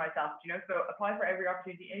to myself, you know? So apply for every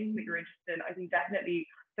opportunity, anything that you're interested in. I think definitely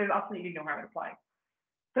there's absolutely no harm in applying.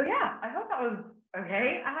 So yeah, I hope that was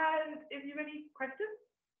okay. And if you have any questions?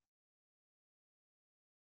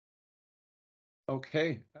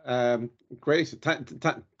 Okay, great.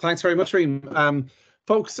 Thanks very much, Reem.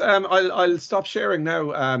 Folks, I'll stop sharing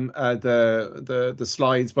now the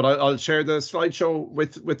slides, but I'll share the slideshow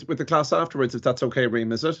with the class afterwards, if that's okay,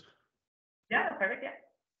 Reem, is it? Yeah, that's perfect,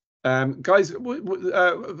 yeah. Guys,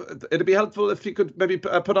 it'd be helpful if you could maybe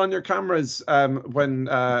put on your cameras when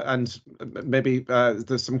and maybe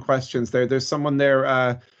there's some questions there. There's someone there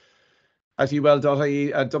at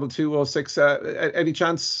ul.ie at 2206. Any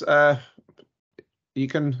chance you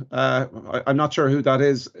can? I'm not sure who that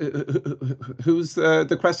is. Who's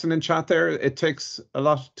the question in chat there? It takes a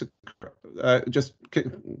lot to just.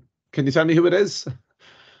 Can you tell me who it is?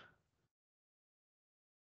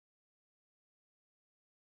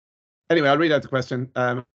 Anyway, I'll read out the question.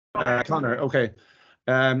 Connor, okay.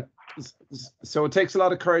 So it takes a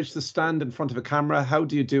lot of courage to stand in front of a camera. How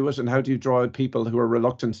do you do it, and how do you draw out people who are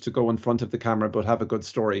reluctant to go in front of the camera but have a good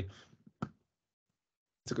story?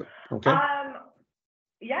 Okay.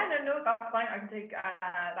 Yeah, no, that's fine. I can take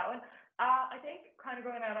that one. I think kind of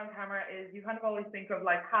going out on camera is you kind of always think of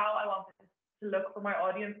like how I want this to look for my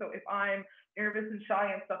audience. So if I'm nervous and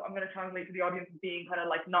shy and stuff, I'm going to translate to the audience as being kind of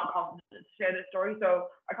like not confident to share this story.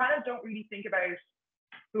 So I kind of don't really think about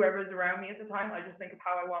whoever's around me at the time. I just think of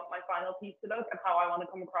how I want my final piece to look and how I want to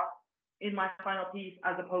come across in my final piece,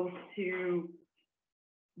 as opposed to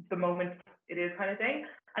the moment it is kind of thing.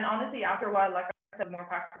 And honestly, after a while, like I said, more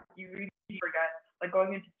practice, you really forget. Like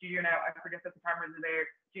going into studio now, I forget that the cameras are there,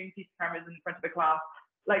 doing piece cameras in front of the class.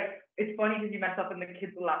 Like, it's funny because you mess up and the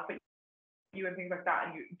kids will laugh at you and things like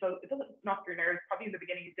that, and so it doesn't knock your nerves. Probably in the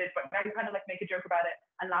beginning it did, but now you kind of like make a joke about it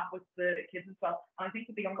and laugh with the kids and stuff. And I think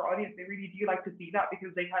with the younger audience, they really do like to see that,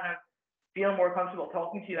 because they kind of feel more comfortable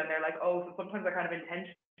talking to you, and they're like, oh, so sometimes I kind of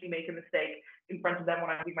intentionally make a mistake in front of them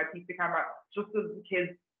when I do my piece to camera, just so the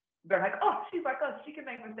kids, they're like, oh, she's like us, she can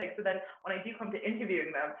make mistakes. So then when I do come to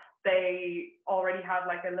interviewing them, they already have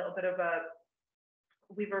like a little bit of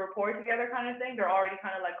we've a rapport together kind of thing. They're already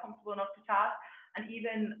kind of like comfortable enough to chat. And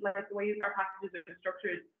even like the way our packages are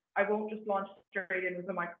structured, I won't just launch straight in with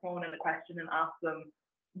a microphone and a question and ask them,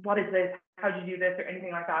 what is this? How do you do this? Or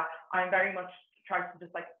anything like that. I'm very much trying to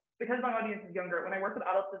just like, because my audience is younger, when I work with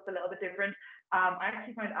adults, it's a little bit different. I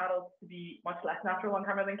actually find adults to be much less natural on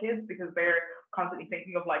camera than kids, because they're constantly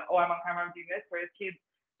thinking of like, oh, I'm on camera, I'm doing this. Whereas kids,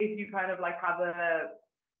 if you kind of like have a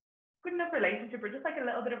good enough relationship, or just like a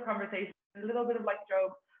little bit of conversation, a little bit of like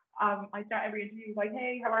joke. I start every interview like,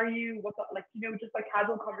 hey, how are you? What's up? Like, you know, just like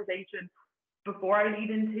casual conversation before I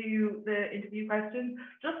lead into the interview questions,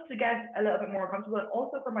 just to get a little bit more comfortable, and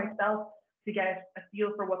also for myself to get a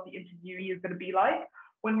feel for what the interviewee is going to be like.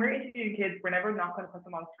 When we're interviewing kids, we're never not going to put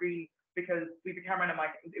them on screen, because we have a camera and a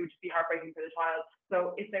mic, it would just be heartbreaking for the child.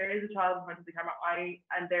 So if there is a child in front of the camera,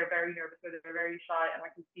 and they're very nervous or they're very shy, and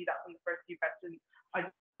I can see that from the first few questions, I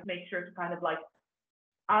just make sure to kind of like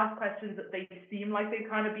ask questions that they seem like they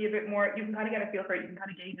kind of be a bit more, you can kind of get a feel for it, you can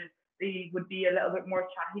kind of gauge it. They would be a little bit more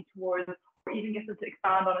chatty towards, or even get them to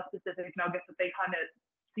expand on a specific nugget that they kind of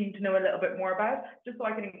seem to know a little bit more about, just so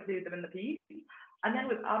I can include them in the piece. And then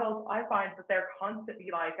with adults, I find that they're constantly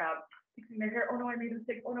like fixing their hair. Oh no, I made a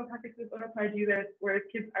mistake. Oh no, can I fix this? Oh no, can I do this? Whereas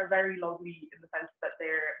kids are very lovely in the sense that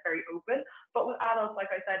they're very open. But with adults,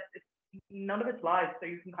 like I said, none of it's live, so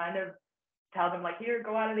you can kind of tell them like, here,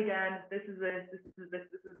 go at it again. This is this. This is this.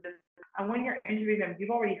 This is this. And when you're interviewing them,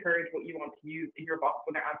 you've already heard what you want to use in your box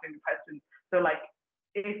when they're answering the questions. So like,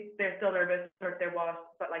 if they're still nervous, or if there was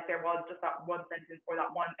just that one sentence or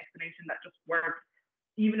that one explanation that just worked,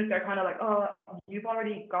 even if they're kind of like, oh, you've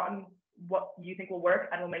already gotten what you think will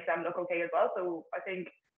work and will make them look okay as well. So I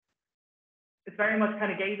think it's very much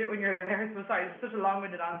kind of gauge it when you're there. So sorry, it's such a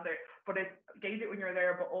long-winded answer, but it's gauge it when you're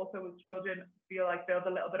there, but also with children, feel like build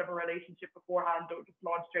a little bit of a relationship beforehand. Don't just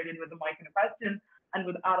launch straight in with a mic and a question. And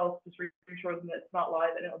with adults, just reassure them that it's not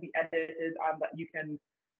live and it'll be edited and that you can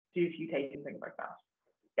do a few takes and things like that.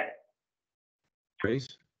 Yeah. Great.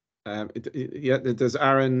 Yeah, there's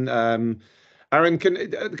Aaron. Aaron, can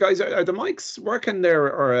guys, are the mics working there,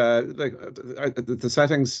 or like the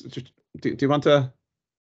settings? Do you want to?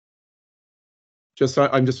 Just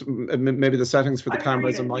I'm just maybe the settings for the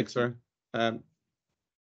cameras and mics are.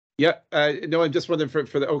 Yeah, no, I'm just wondering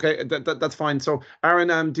for the okay, that's fine. So,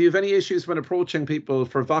 Aaron, do you have any issues when approaching people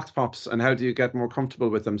for Vox Pops, and how do you get more comfortable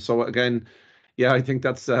with them? So again, yeah, I think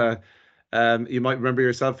that's you might remember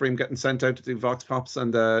yourself, Reem, getting sent out to do Vox Pops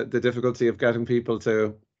and the difficulty of getting people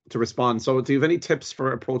to respond. So, do you have any tips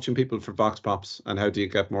for approaching people for Vox Pops, and how do you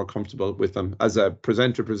get more comfortable with them as a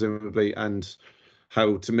presenter, presumably, and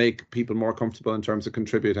how to make people more comfortable in terms of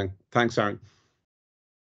contributing? Thanks, Aaron.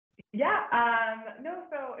 Yeah, no,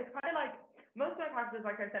 so it's kind of like most of my practices,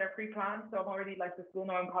 like I said, are pre-planned. So I'm already like, the school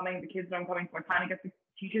know I'm coming, the kids know I'm coming, so I kind of get the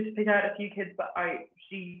teacher to pick out a few kids that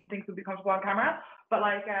she thinks would be comfortable on camera. But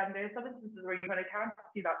like, there's some instances where you kind of can't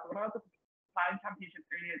see that. So when I was at the planning championship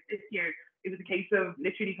earlier this year, it was a case of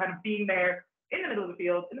literally kind of being there in the middle of the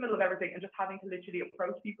field, in the middle of everything, and just having to literally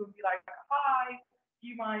approach people and be like, hi, do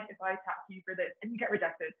you mind if I tap you for this? And you get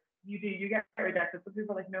rejected. You get rejected. Some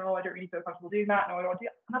people are like, no, I don't really feel comfortable doing that. No, I don't do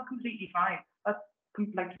it. And that's completely fine. That's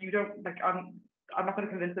like, you don't, like, I'm not going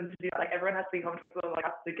to convince them to do that. Like, everyone has to be comfortable, like,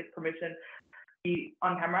 has to get permission to be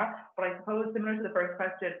on camera. But I suppose similar to the first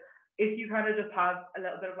question, if you kind of just have a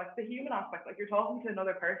little bit of like the human aspect, like you're talking to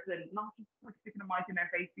another person, not just like sticking a mic in their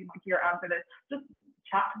face, being like, here, answer this, just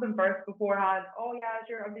chat to them first beforehand. Oh yeah,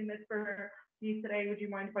 sure, I'm doing this for you today. Would you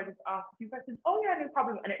mind if I just ask a few questions? Oh yeah, no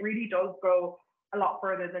problem. And it really does go a lot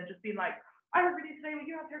further than just being like, I have a video today, will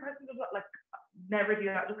you have your questions? Like, never do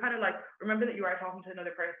that. Just kind of like, remember that you are talking to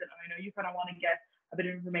another person, and I know you kind of want to get a bit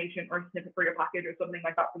of information or a snippet for your package or something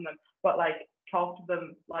like that from them, but like, talk to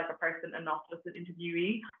them like a person and not just an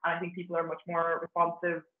interviewee. And I think people are much more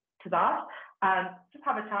responsive to that. And just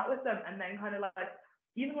have a chat with them, and then kind of like,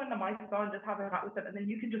 even when the mic is on, just have a chat with them, and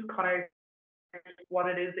then you can just kind of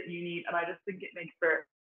what it is that you need. And I just think it makes for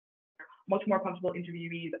much more comfortable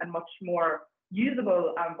interviewees and much more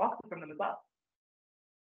usable boxes from them as well.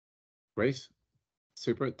 Great,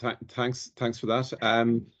 super. Thanks for that.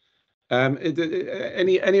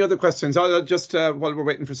 Any other questions? I'll just while we're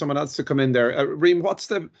waiting for someone else to come in there, Reem, what's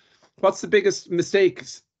the biggest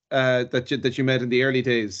mistakes that you made in the early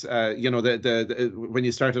days? You know, the when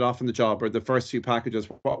you started off in the job, or the first few packages.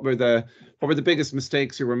 What were the biggest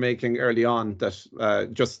mistakes you were making early on that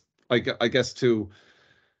just I guess to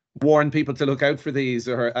warn people to look out for these,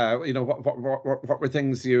 or you know, what were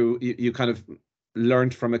things you kind of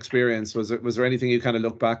learned from experience? Was there anything you kind of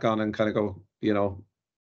look back on and kind of go, you know?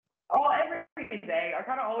 Oh, every day. I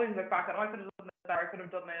kind of always look back and I could have done this, I could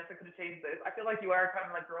have done this, I could have changed this. I feel like you are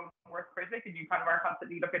kind of like your own worst critic, and you kind of are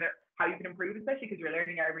constantly looking at how you can improve, especially because you're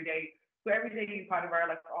learning every day. So every day you kind of are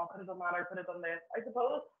like, oh, I could have done that, I could have done this. I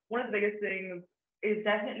suppose one of the biggest things is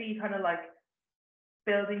definitely kind of like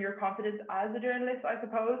building your confidence as a journalist, I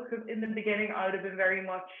suppose, because in the beginning I would have been very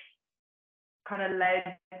much kind of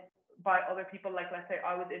led by other people. Like, let's say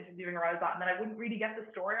I was interviewing or I was that, and then I wouldn't really get the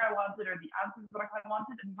story I wanted or the answers that I kind of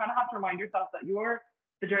wanted. And you kind of have to remind yourself that you're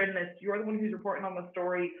the journalist, you're the one who's reporting on the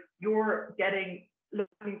story, you're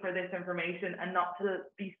looking for this information, and not to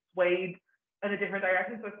be swayed in a different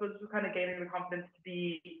direction. So I suppose just kind of gaining the confidence to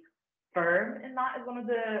be firm in that is one of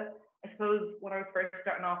the, I suppose when I was first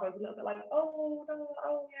starting off, I was a little bit like, oh no,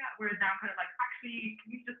 oh yeah. Whereas now I'm kind of like, actually, can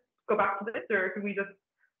we just go back to this, or can we just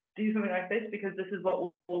do something like this, because this is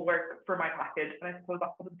what will work for my package. And I suppose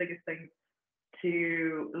that's one of the biggest things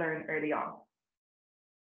to learn early on.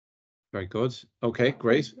 Very good. Okay,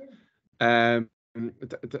 great.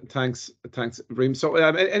 Thanks, Reem. So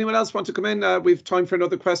anyone else want to come in? We've time for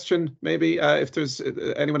another question, maybe, if there's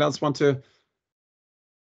anyone else want to.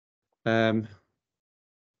 They're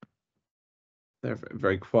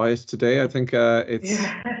very quiet today. I think it's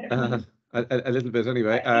a little bit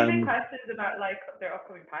anyway. Even questions about like their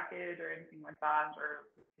upcoming package or anything like that, or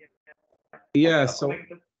yeah.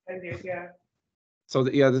 So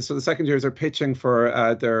the second years are pitching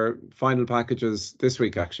for their final packages this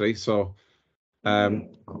week, actually. So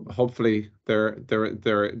hopefully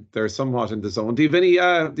they're somewhat in the zone. Do you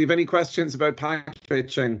have any questions about package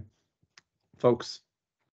pitching, folks?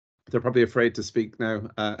 They're probably afraid to speak now.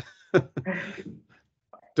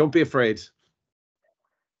 Don't be afraid.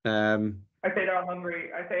 I say they're all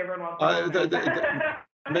hungry. I say everyone wants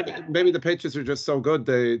Maybe the pitches are just so good.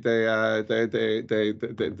 They're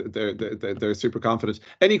super confident.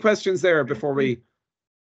 Any questions there before we?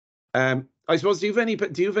 I suppose do you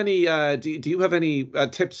have any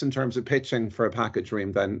tips in terms of pitching for a package,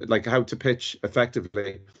 Reem? Then, like how to pitch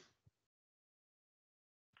effectively.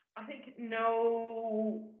 I think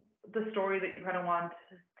know the story that you kind of want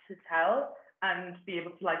to tell and be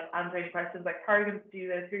able to like answer any questions like how are you going to do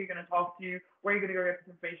this, who are you going to talk to, where are you going to go get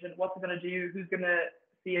this information, what's it going to do, who's going to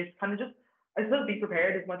see it, kind of just I still be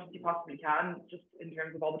prepared as much as you possibly can, just in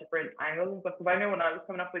terms of all the different angles. But I know when I was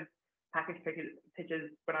coming up with package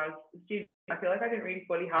pitches when I was a student, I feel like I didn't really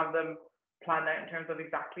fully have them planned out in terms of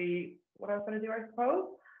exactly what I was going to do, I suppose.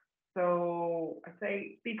 So I'd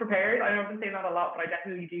say be prepared. I know I've been saying that a lot, but I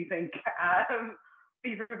definitely do think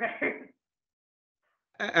be prepared.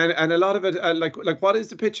 And a lot of it, like what is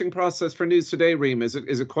the pitching process for News Today, Reem? Is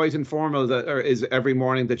it quite informal, that, or is it every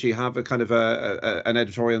morning that you have a kind of an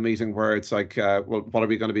editorial meeting where it's like, well, what are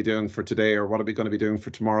we going to be doing for today, or what are we going to be doing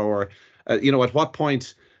for tomorrow, or at what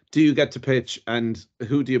point do you get to pitch, and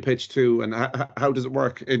who do you pitch to, and how does it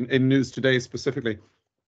work in News Today specifically?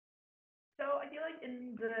 So I feel like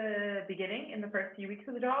in the beginning, in the first few weeks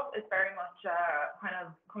of the job, it's very much kind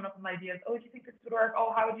of coming up with ideas. Oh, do you think this would work?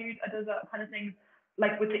 Oh, how would you do that kind of thing?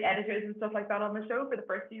 Like with the editors and stuff like that on the show for the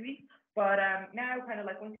first few weeks. But now kind of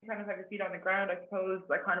like once you kind of have your feet on the ground, I suppose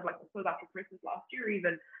after Christmas last year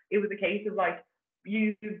even, it was a case of like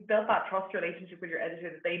you built that trust relationship with your editor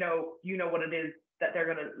that they know you know what it is that they're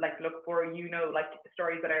gonna like look for, like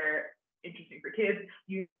stories that are interesting for kids,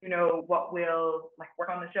 you know what will like work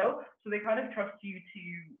on the show. So they kind of trust you to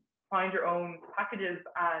find your own packages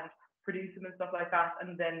and produce them and stuff like that,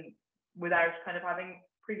 and then without kind of having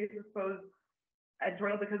previous exposed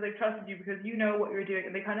editorial, because they've trusted you because you know what you're doing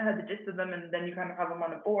and they kind of have the gist of them, and then you kind of have them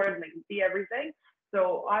on a board and they can see everything.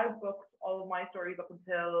 So I've booked all of my stories up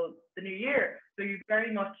until the new year. So you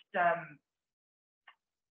very much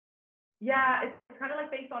it's kind of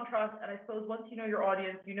like based on trust. And I suppose once you know your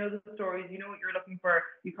audience, you know the stories, you know what you're looking for,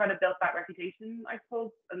 you kind of built that reputation, I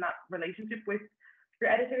suppose, and that relationship with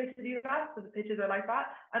your editors to do that. So the pitches are like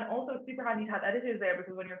that. And also it's super handy to have editors there,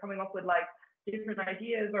 because when you're coming up with like different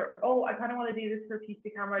ideas, or I kind of want to do this for a piece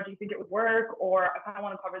of camera, do you think it would work? Or I kind of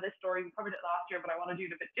want to cover this story, we covered it last year but I want to do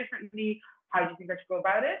it a bit differently, how do you think I should go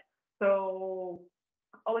about it? So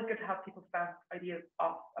always good to have people's ideas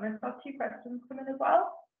off. And I've got 2 questions come in as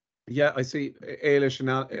well. Yeah, I see Ailish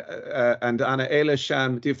and Anna.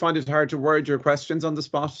 Ailish, do you find it hard to word your questions on the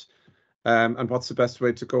spot? And what's the best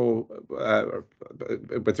way to go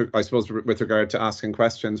with regard to asking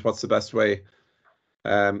questions? What's the best way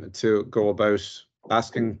to go about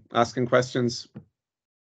asking questions?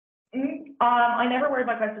 I never word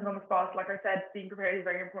my questions on the spot. Like I said, being prepared is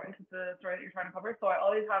very important to the story that you're trying to cover. So I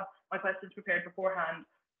always have my questions prepared beforehand.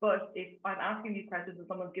 But if I'm asking these questions and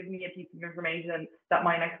someone's giving me a piece of information that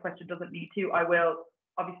my next question doesn't lead to, I will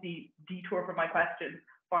obviously detour from my questions,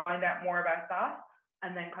 find out more about that,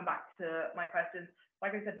 and then come back to my questions.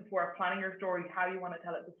 Like I said before, planning your story, how you want to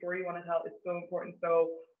tell it, the story you want to tell is so important. So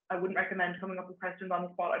I wouldn't recommend coming up with questions on the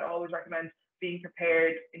spot. I'd always recommend being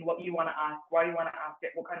prepared in what you want to ask, why you want to ask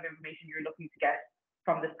it, what kind of information you're looking to get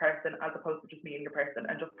from this person, as opposed to just meeting the person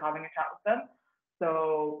and just having a chat with them.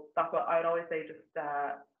 So that's what I'd always say, just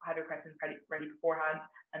have your questions ready beforehand,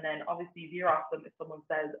 and then obviously veer off them if someone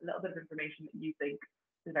says a little bit of information that you think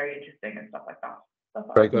is very interesting and stuff like that.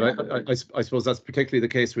 Very good. I suppose that's particularly the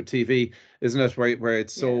case with TV, isn't it? Where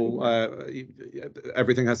it's so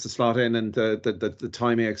everything has to slot in, and the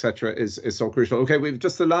timing, etc., is so crucial. Okay, we've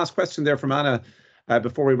just the last question there from Anna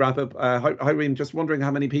before we wrap up. Hi, Reem. Just wondering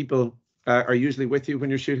how many people are usually with you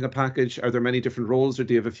when you're shooting a package. Are there many different roles, or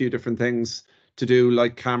do you have a few different things to do,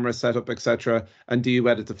 like camera setup, etc.? And do you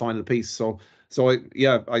edit the final piece? So I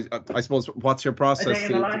suppose, what's your process? A day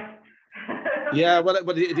in the life. Yeah, well,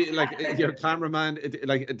 do you, like your cameraman,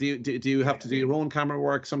 like do you have to do your own camera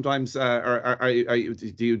work sometimes, or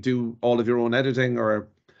do you do all of your own editing, or?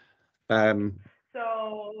 So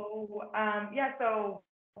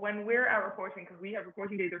when we're out reporting, because we have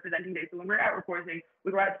reporting days or presenting days, so when we're out reporting,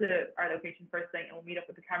 we go out to our location first thing and we'll meet up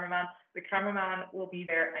with the cameraman. The cameraman will be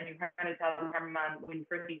there, and you kind of tell the cameraman when you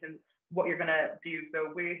first meet him what you're gonna do.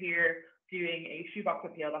 So we're here doing a shoebox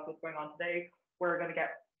appeal. That's what's going on today. We're gonna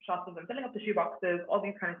get shots of them filling up the shoeboxes, all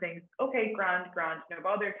these kind of things. Okay, grand. No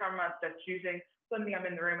bother, cameraman starts shooting. Suddenly I'm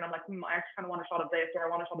in the room and I'm like, I actually kind of want a shot of this, or I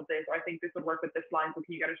want a shot of this, or I think this would work with this line, so can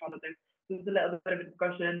you get a shot of this? So there's a little bit of a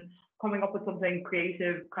discussion, coming up with something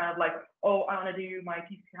creative, kind of like, I want to do my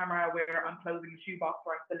piece of camera where I'm closing the shoebox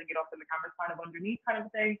or I'm filling it up and the camera's kind of underneath, kind of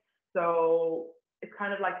thing. So it's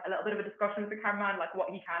kind of like a little bit of a discussion with the cameraman, like what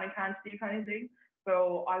he can and can't do, kind of thing.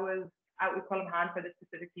 So I was out with Colin Hand for this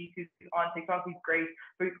specific piece, who's on TikTok. He's great.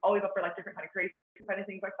 So he's always up for like different kind of creative kind of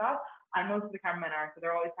things like that. And most of the cameramen are, so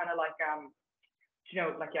they're always kind of like, you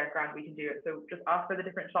know, like, yeah, Grant, we can do it. So just ask for the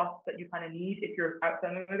different shots that you kind of need if you're out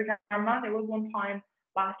filming with a cameraman. There was one time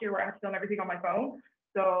last year where I had to film everything on my phone.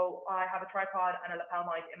 So I have a tripod and a lapel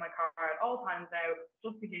mic in my car at all times now,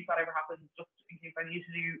 just in case that ever happens, just in case I need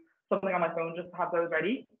to do something on my phone, just to have those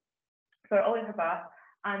ready. So I always have that.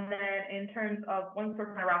 And then in terms of once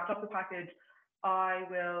we're kind of wrapped up the package, I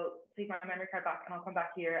will take my memory card back and I'll come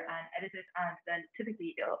back here and edit it, and then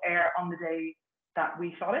typically it'll air on the day that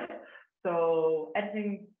we shot it. So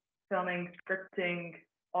editing, filming, scripting,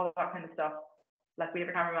 all of that kind of stuff. Like, we have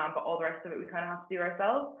a cameraman, but all the rest of it we kind of have to do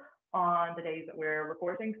ourselves on the days that we're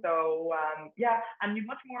recording. So yeah, and you've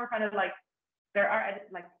much more kind of like, there are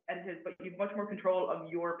editors, but you've much more control of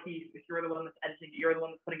your piece. If you're the one that's editing, you're the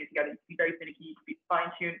one that's putting it together. You can be very finicky, you can be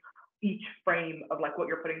fine-tune each frame of like what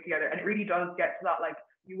you're putting together, and it really does get to that, like,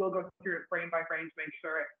 you will go through it frame by frame to make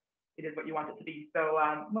sure it is what you want it to be. So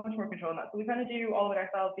much more control on that. So we kind of do all of it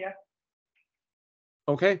ourselves, yeah.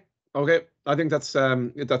 Okay. I think that's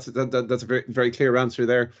a very, very clear answer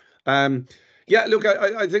there. Yeah, look,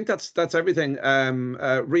 I think that's everything.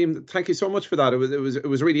 Reem, thank you so much for that. It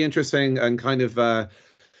was really interesting, and kind of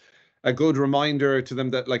a good reminder to them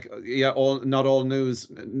that, like, yeah, not all news,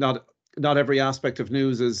 not every aspect of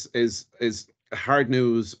news is hard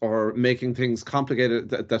news or making things complicated.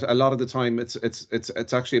 That a lot of the time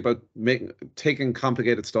it's actually about taking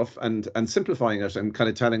complicated stuff and simplifying it and kind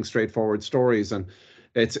of telling straightforward stories. And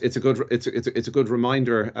it's a good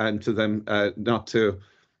reminder to them not to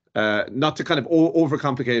kind of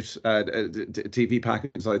overcomplicate TV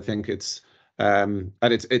packages. I think it's and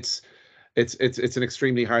it's an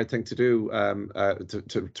extremely hard thing to do,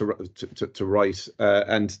 to write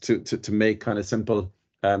and to make kind of simple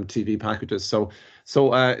TV packages. So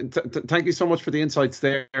thank you so much for the insights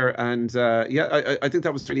there. And yeah, I think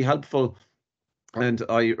that was really helpful, and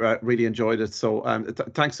I really enjoyed it. So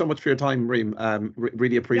thanks so much for your time, Reem.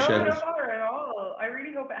 Really appreciate it. No bother at all. I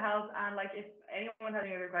really hope it helps. And like, if anyone has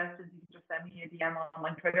any other questions, you can just send me a DM on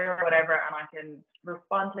like Twitter or whatever, and I can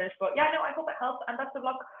respond to it. But yeah, no, I hope it helps, and best of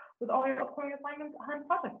luck with all your upcoming assignments and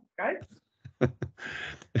projects, guys.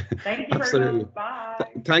 Thank you. Absolutely. Bye.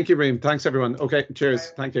 Thank you, Reem. Thanks, everyone. Okay, cheers.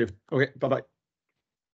 Bye. Thank you. Okay, bye-bye.